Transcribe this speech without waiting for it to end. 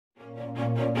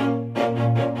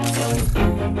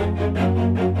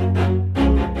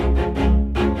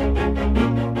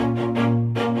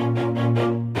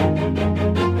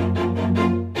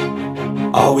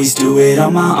Always do it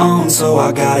on my own, so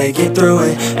I gotta get through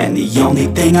it. And the only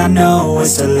thing I know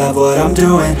is to love what I'm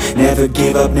doing. Never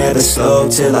give up, never slow,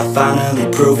 till I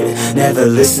finally prove it. Never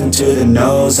listen to the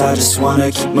no's, I just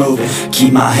wanna keep moving.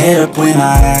 Keep my head up when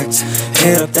I act,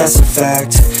 head up, that's a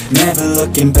fact. Never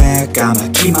looking back, I'ma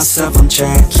keep myself on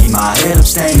track. Keep my head up,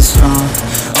 staying strong,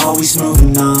 always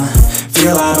moving on.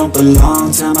 Feel I don't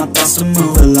belong, tell my thoughts to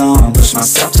move along. Push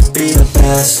myself to be the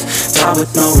best, die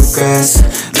with no regrets.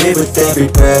 Live with every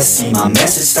breath, see my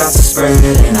message start to spread.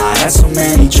 And I had so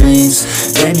many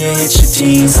dreams, then you hit your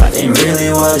teens. Life ain't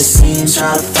really what it seems,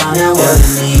 try to find out what it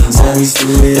means. Always do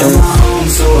it on my own,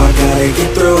 so I gotta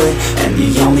get through it. And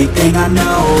the only thing I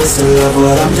know is to love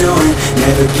what I'm doing.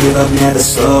 Never give up, never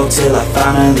slow, till I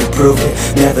finally prove it.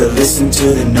 Never listen to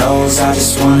the no's, I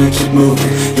just wanna keep moving.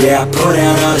 Yeah, I put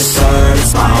out all this art,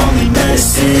 it's my only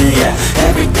medicine. Yeah,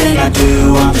 everything I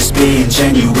do, I'm just being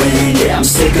genuine. Yeah, I'm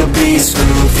sick of being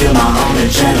screwed, feel my own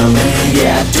adrenaline.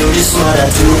 Yeah, I do just what I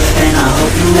do, and I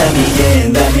hope you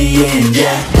let me in,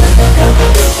 yeah.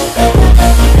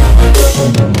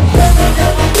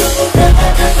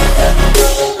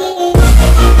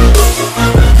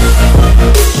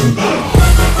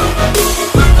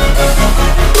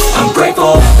 I'm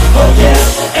grateful, oh yeah,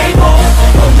 able,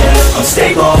 oh yeah, I'm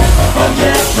stable, oh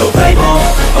yeah, no label,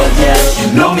 oh yeah,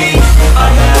 you know me, I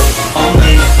have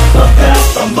only a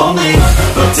path, I'm lonely,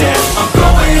 but damn, I'm going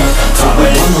to win. I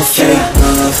want no fake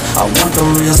love, I want the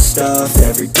real stuff.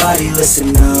 Everybody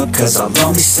listen up, cause I'll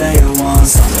only say it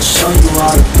once. I'm gonna show you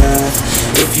all the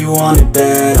path, if you want it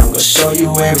bad. I'm gonna show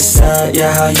you where it's at,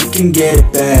 yeah, how you can get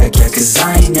it back. Yeah, cause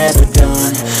I ain't never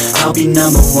done, I'll be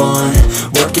number one.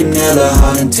 Working hella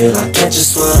hard until I get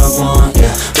just what I want.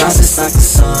 Yeah, rises like the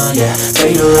sun, yeah,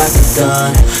 fatal like a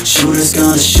gun. Shooters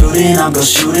gonna shoot and I'm gonna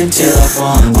shoot until I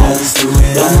fall. Always do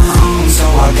it on my own, so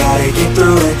I gotta get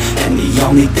through it. And the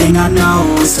only thing I know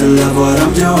is to love what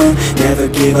I'm doing. Never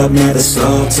give up, never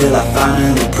slow, till I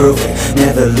finally prove it.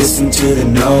 Never listen to the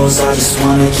no's, I just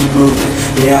wanna keep moving.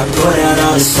 Yeah, I put out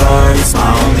all this art, it's my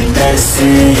only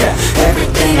medicine. Yeah,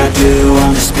 everything I do,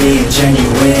 I'm just being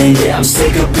genuine. Yeah, I'm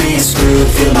sick of being screwed,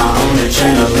 feel my own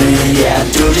adrenaline. Yeah, I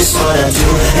do just what I do,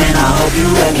 and I hope you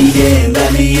let me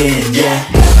in, yeah.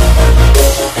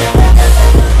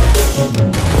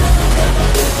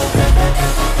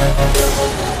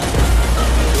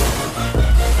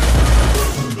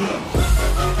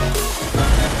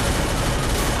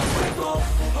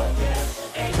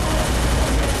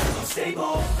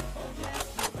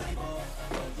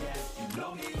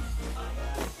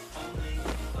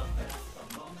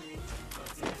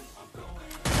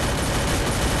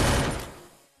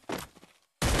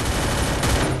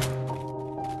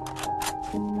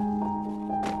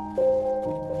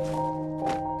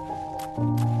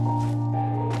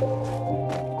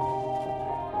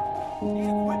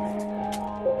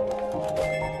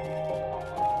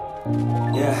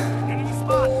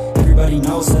 Everybody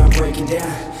knows that I'm breaking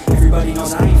down. Everybody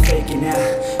knows I ain't faking now.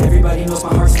 Everybody knows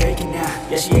my heart's faking now.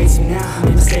 Yeah, she hates me now, I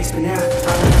made mistakes, but now I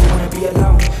don't ever wanna be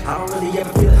alone. I don't really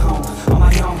ever feel at home, on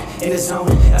my own, in the zone.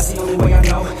 That's the only way I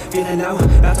know, feeling low,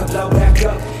 about to blow back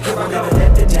up. Here I'll never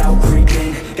let the doubt creep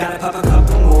in. Gotta pop a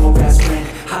couple more aspirin.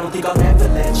 I don't think I'll ever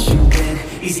let you win.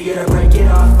 Easier to break it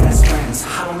off best friends.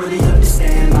 I don't really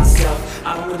understand myself,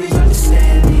 I don't really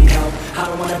understand, need help. I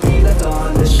don't wanna be left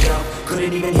on the shelf.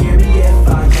 Couldn't even hear me if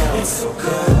I yelled. It's so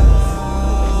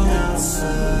cold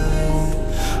outside,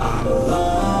 I'm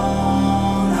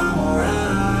alone, I'm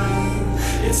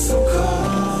alright. It's so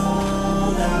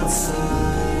cold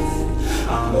outside,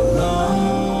 I'm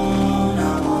alone,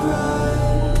 I'm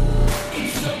alright.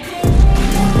 It's so cold.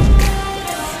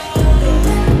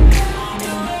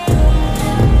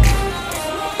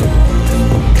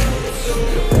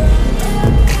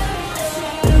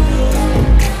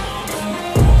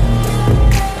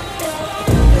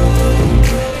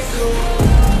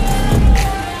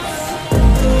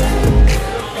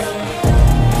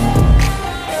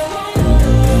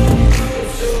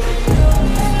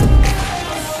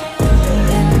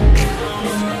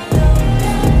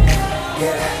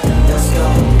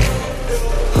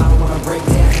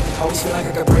 Feel like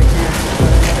I could break now, but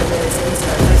I never let it take me to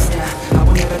that place now. I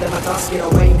will never let my thoughts get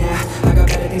away now. I got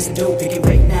better things to do, picking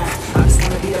fake now. I just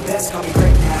wanna be the best, call me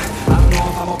great now. I don't know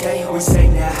if I'm okay or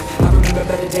insane now. I remember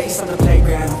better days on the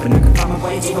playground, but I can find my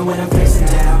way even when I'm facing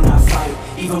down. I fight,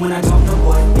 even when I don't know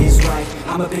what is right.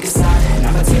 I'm a bigger side and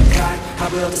I'm a take pride. I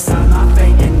will decide my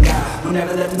fate and die. Will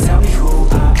never let them tell me who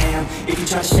I am. If you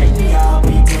try to shake me, I'll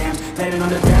be damned. Planning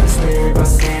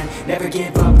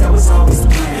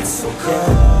yeah.